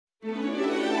We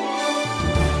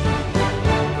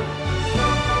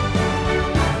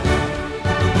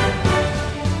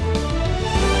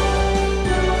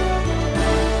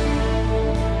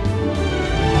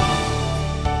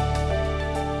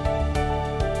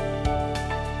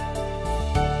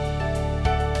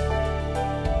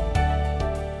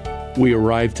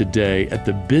arrive today at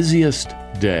the busiest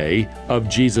day of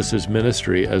Jesus'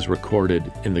 ministry as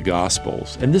recorded in the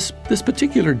Gospels. And this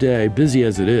particular day, busy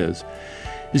as it is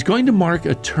going to mark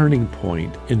a turning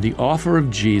point in the offer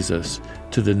of Jesus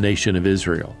to the nation of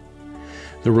Israel.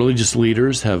 The religious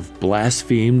leaders have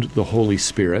blasphemed the Holy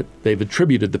Spirit. They've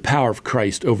attributed the power of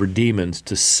Christ over demons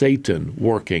to Satan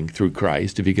working through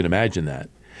Christ, if you can imagine that.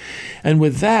 And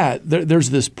with that, there's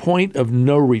this point of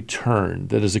no return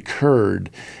that has occurred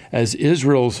as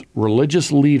Israel's religious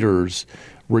leaders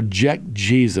reject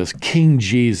Jesus, King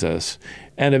Jesus,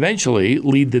 and eventually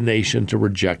lead the nation to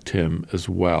reject him as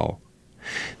well.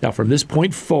 Now, from this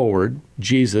point forward,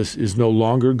 Jesus is no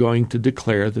longer going to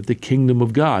declare that the kingdom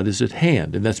of God is at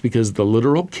hand, and that's because the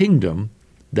literal kingdom,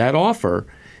 that offer,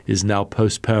 is now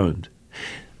postponed.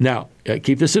 Now,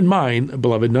 keep this in mind,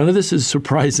 beloved, none of this is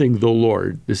surprising the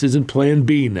Lord. This isn't plan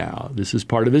B now. This is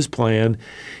part of his plan.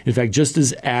 In fact, just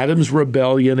as Adam's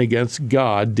rebellion against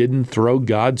God didn't throw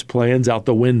God's plans out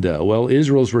the window, well,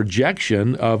 Israel's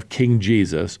rejection of King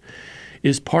Jesus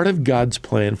is part of God's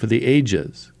plan for the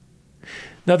ages.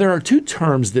 Now, there are two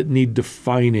terms that need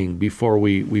defining before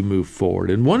we move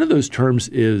forward, and one of those terms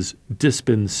is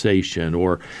dispensation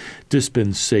or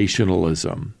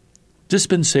dispensationalism.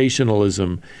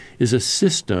 Dispensationalism is a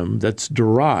system that's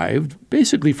derived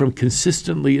basically from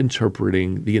consistently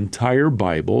interpreting the entire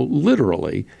Bible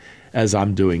literally, as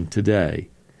I'm doing today.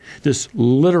 This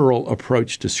literal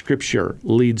approach to Scripture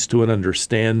leads to an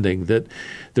understanding that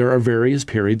there are various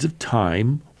periods of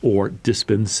time, or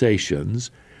dispensations,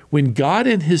 when God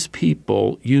and his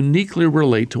people uniquely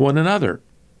relate to one another.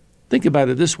 Think about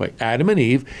it this way. Adam and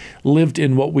Eve lived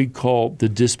in what we call the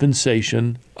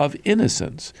dispensation of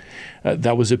innocence.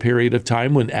 That was a period of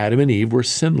time when Adam and Eve were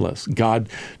sinless. God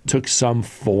took some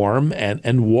form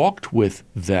and walked with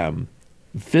them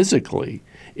physically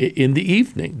in the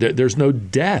evening. There's no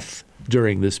death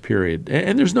during this period,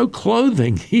 and there's no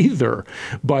clothing either,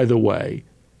 by the way.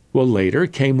 Well, later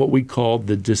came what we called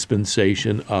the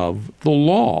dispensation of the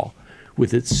law,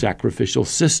 with its sacrificial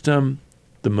system,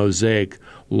 the Mosaic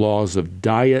laws of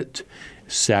diet,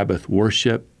 Sabbath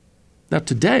worship. Now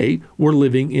today, we're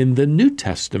living in the New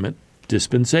Testament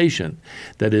dispensation.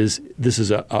 That is, this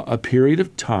is a period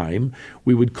of time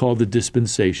we would call the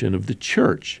dispensation of the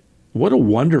church. What a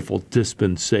wonderful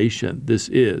dispensation this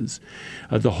is.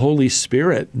 The Holy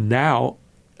Spirit now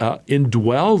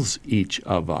indwells each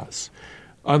of us.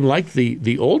 Unlike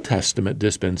the Old Testament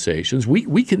dispensations,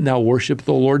 we can now worship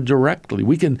the Lord directly.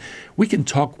 We can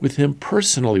talk with him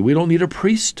personally. We don't need a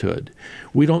priesthood.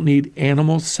 We don't need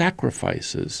animal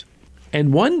sacrifices.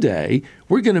 And one day,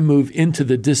 we're going to move into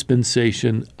the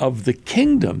dispensation of the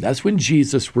kingdom. That's when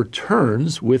Jesus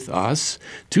returns with us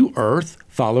to earth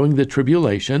following the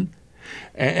tribulation.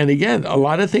 And again, a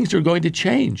lot of things are going to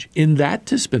change in that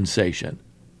dispensation.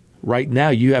 Right now,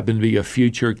 you happen to be a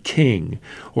future king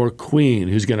or queen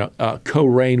who's going to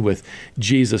co-reign with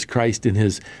Jesus Christ in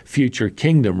his future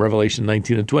kingdom. Revelation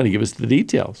 19 and 20 give us the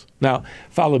details. Now,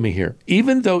 follow me here.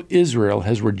 Even though Israel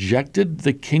has rejected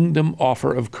the kingdom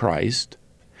offer of Christ,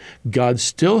 God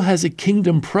still has a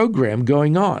kingdom program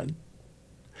going on.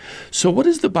 So what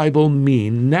does the Bible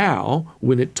mean now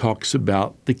when it talks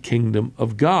about the kingdom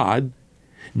of God,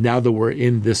 now that we're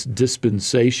in this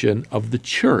dispensation of the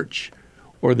church,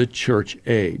 or the church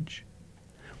age?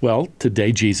 Well,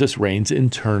 today Jesus reigns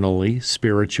internally,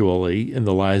 spiritually, in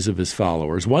the lives of his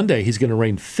followers. One day he's going to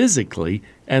reign physically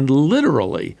and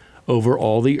literally over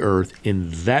all the earth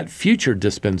in that future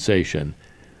dispensation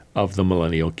of the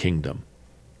millennial kingdom.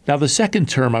 Now, the second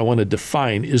term I want to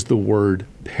define is the word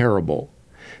parable.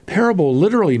 Parable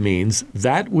literally means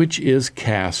that which is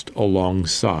cast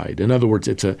alongside. In other words,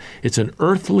 it's an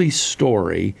earthly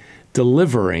story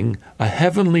delivering a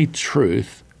heavenly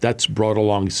truth that's brought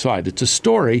alongside. It's a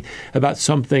story about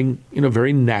something,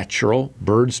 very natural,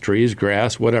 birds, trees,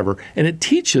 grass, whatever, and it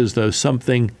teaches, though,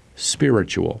 something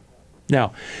spiritual.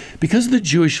 Now, because the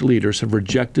Jewish leaders have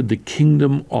rejected the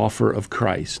kingdom offer of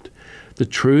Christ, the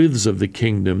truths of the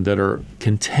kingdom that are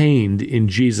contained in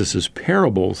Jesus'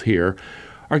 parables here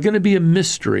are going to be a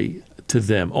mystery to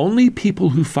them. Only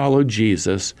people who follow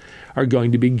Jesus are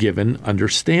going to be given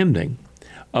understanding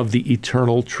of the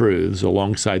eternal truths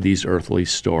alongside these earthly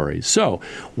stories. So,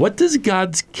 what does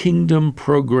God's kingdom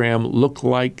program look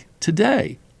like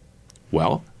today?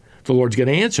 Well, The Lord's going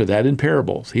to answer that in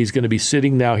parables. He's going to be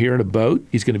sitting now here in a boat.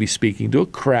 He's going to be speaking to a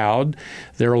crowd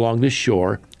there along the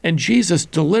shore. And Jesus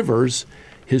delivers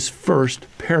his first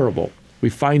parable. We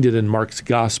find it in Mark's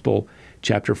Gospel,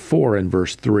 chapter 4 and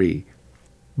verse 3.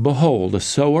 Behold, a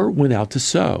sower went out to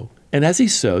sow. And as he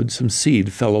sowed, some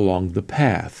seed fell along the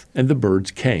path, and the birds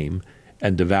came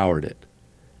and devoured it.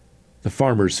 The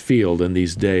farmer's field in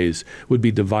these days would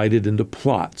be divided into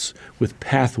plots with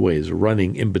pathways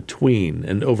running in between,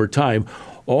 and over time,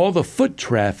 all the foot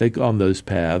traffic on those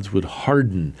paths would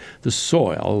harden the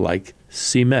soil like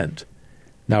cement.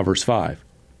 Now verse 5.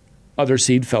 Other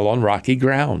seed fell on rocky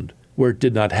ground, where it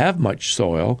did not have much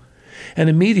soil, and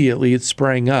immediately it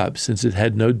sprang up, since it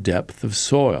had no depth of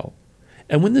soil.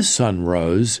 And when the sun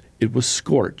rose, it was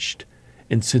scorched,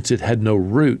 and since it had no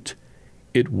root,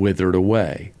 it withered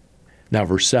away. Now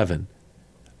verse 7.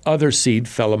 Other seed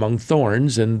fell among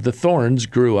thorns, and the thorns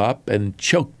grew up and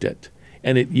choked it,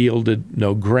 and it yielded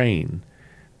no grain.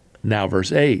 Now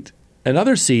verse 8. And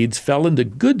other seeds fell into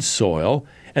good soil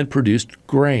and produced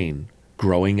grain,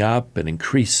 growing up and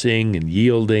increasing and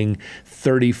yielding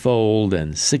 30-fold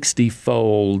and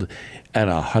 60-fold and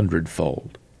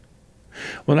 100-fold.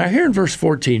 When I hear in verse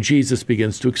 14, Jesus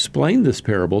begins to explain this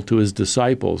parable to his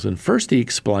disciples. And first he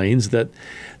explains that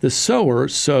the sower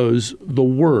sows the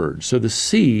word. So the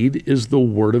seed is the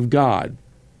word of God.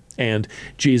 And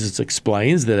Jesus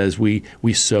explains that as we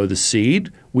sow the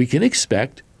seed, we can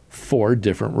expect 4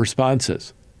 different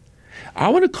responses. I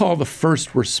want to call the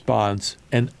first response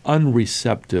an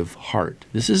unreceptive heart.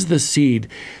 This is the seed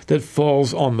that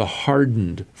falls on the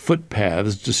hardened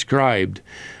footpaths described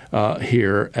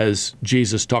here as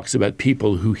Jesus talks about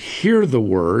people who hear the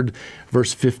word.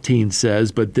 Verse 15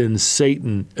 says, but then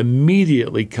Satan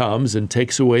immediately comes and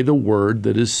takes away the word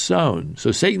that is sown.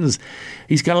 So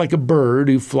he's kind of like a bird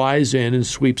who flies in and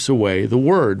sweeps away the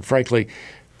word. Frankly,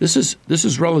 this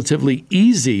is relatively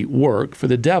easy work for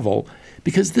the devil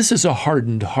because this is a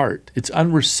hardened heart. It's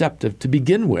unreceptive to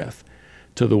begin with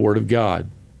to the word of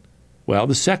God. Well,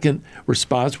 the second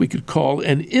response we could call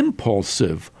an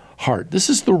impulsive heart. This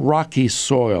is the rocky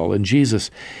soil, and Jesus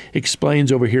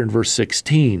explains over here in verse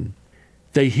 16.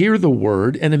 They hear the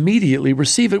word and immediately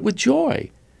receive it with joy.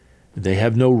 They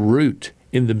have no root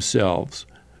in themselves,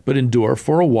 but endure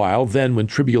for a while. Then when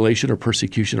tribulation or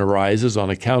persecution arises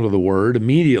on account of the word,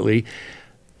 immediately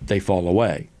they fall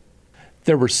away.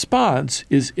 Their response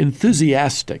is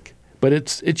enthusiastic, but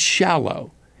it's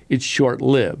shallow. It's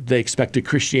short-lived. They expected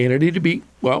Christianity to be,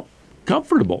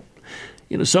 comfortable.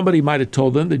 Somebody might have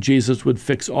told them that Jesus would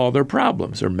fix all their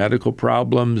problems, their medical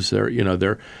problems,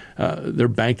 their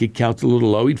bank account's a little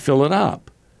low. He'd fill it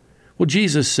up. Well,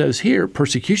 Jesus says here,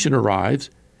 persecution arrives.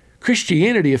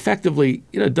 Christianity effectively,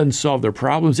 doesn't solve their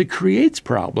problems. It creates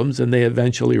problems, and they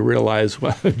eventually realize,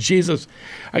 Jesus,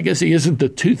 I guess he isn't the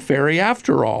tooth fairy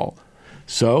after all.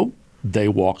 So they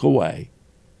walk away.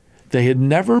 They had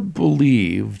never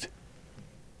believed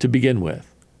to begin with.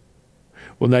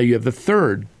 Well, now you have the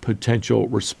third potential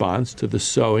response to the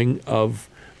sowing of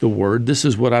the word. This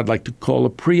is what I'd like to call a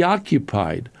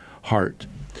preoccupied heart.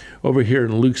 Over here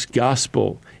in Luke's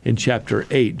Gospel in chapter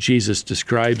 8, Jesus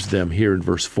describes them here in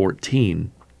verse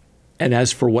 14. And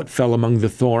as for what fell among the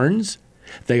thorns,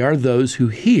 they are those who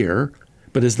hear,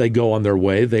 but as they go on their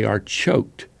way, they are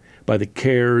choked by the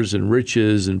cares and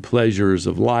riches and pleasures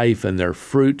of life, and their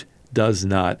fruit does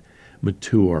not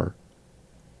mature.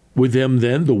 With them,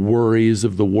 then, the worries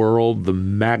of the world, the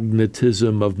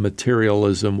magnetism of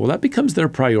materialism, that becomes their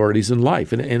priorities in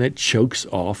life, and it chokes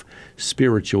off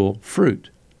spiritual fruit.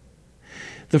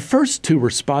 The first 2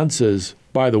 responses,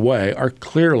 by the way, are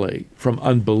clearly from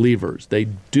unbelievers. They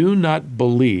do not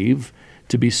believe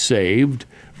to be saved,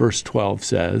 verse 12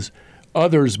 says.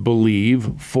 Others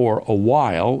believe for a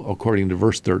while, according to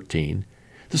verse 13.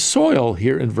 The soil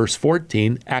here in verse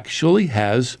 14 actually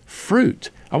has fruit.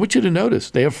 I want you to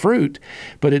notice they have fruit,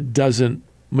 but it doesn't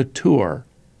mature.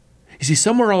 You see,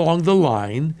 somewhere along the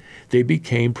line, they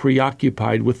became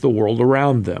preoccupied with the world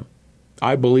around them.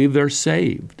 I believe they're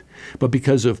saved, but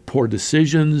because of poor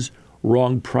decisions,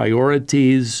 wrong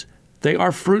priorities, they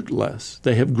are fruitless.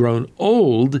 They have grown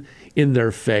old in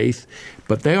their faith,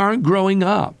 but they aren't growing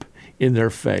up in their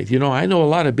faith. I know a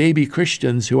lot of baby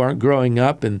Christians who aren't growing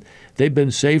up, and they've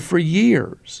been saved for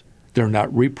years. They're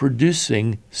not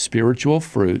reproducing spiritual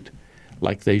fruit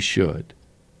like they should.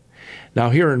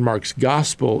 Now here in Mark's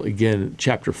Gospel, again,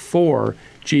 chapter 4,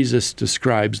 Jesus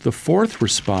describes the fourth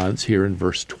response here in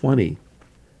verse 20.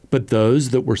 But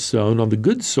those that were sown on the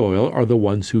good soil are the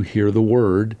ones who hear the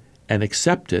word and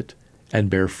accept it and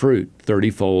bear fruit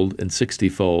 30-fold and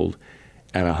 60-fold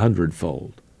and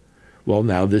 100-fold. Well,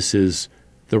 now this is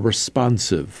the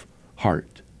responsive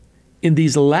heart. In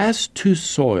these last two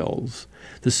soils,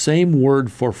 the same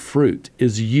word for fruit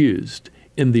is used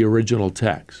in the original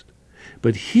text.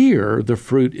 But here, the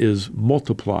fruit is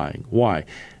multiplying. Why?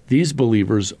 These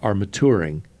believers are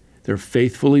maturing. They're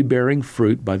faithfully bearing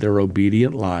fruit by their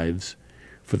obedient lives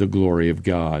for the glory of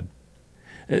God.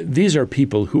 These are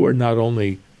people who are not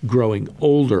only growing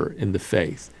older in the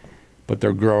faith, but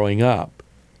they're growing up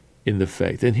in the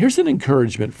faith. And here's an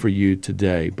encouragement for you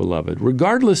today, beloved.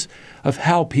 Regardless of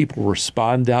how people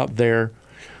respond out there,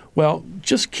 well,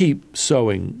 just keep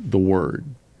sowing the word.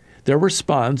 Their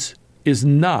response is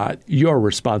not your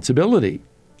responsibility.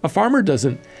 A farmer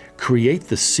doesn't create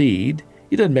the seed.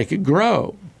 He doesn't make it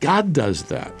grow. God does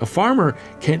that. A farmer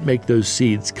can't make those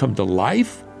seeds come to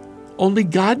life. Only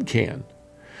God can.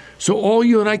 So all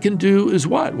you and I can do is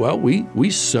what? Well, we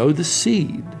sow the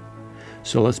seed.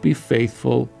 So let's be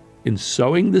faithful in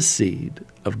sowing the seed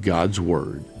of God's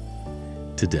word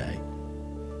today.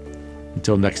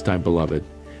 Until next time, beloved,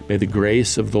 may the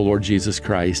grace of the Lord Jesus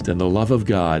Christ and the love of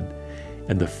God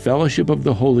and the fellowship of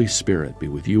the Holy Spirit be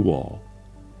with you all.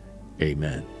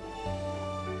 Amen.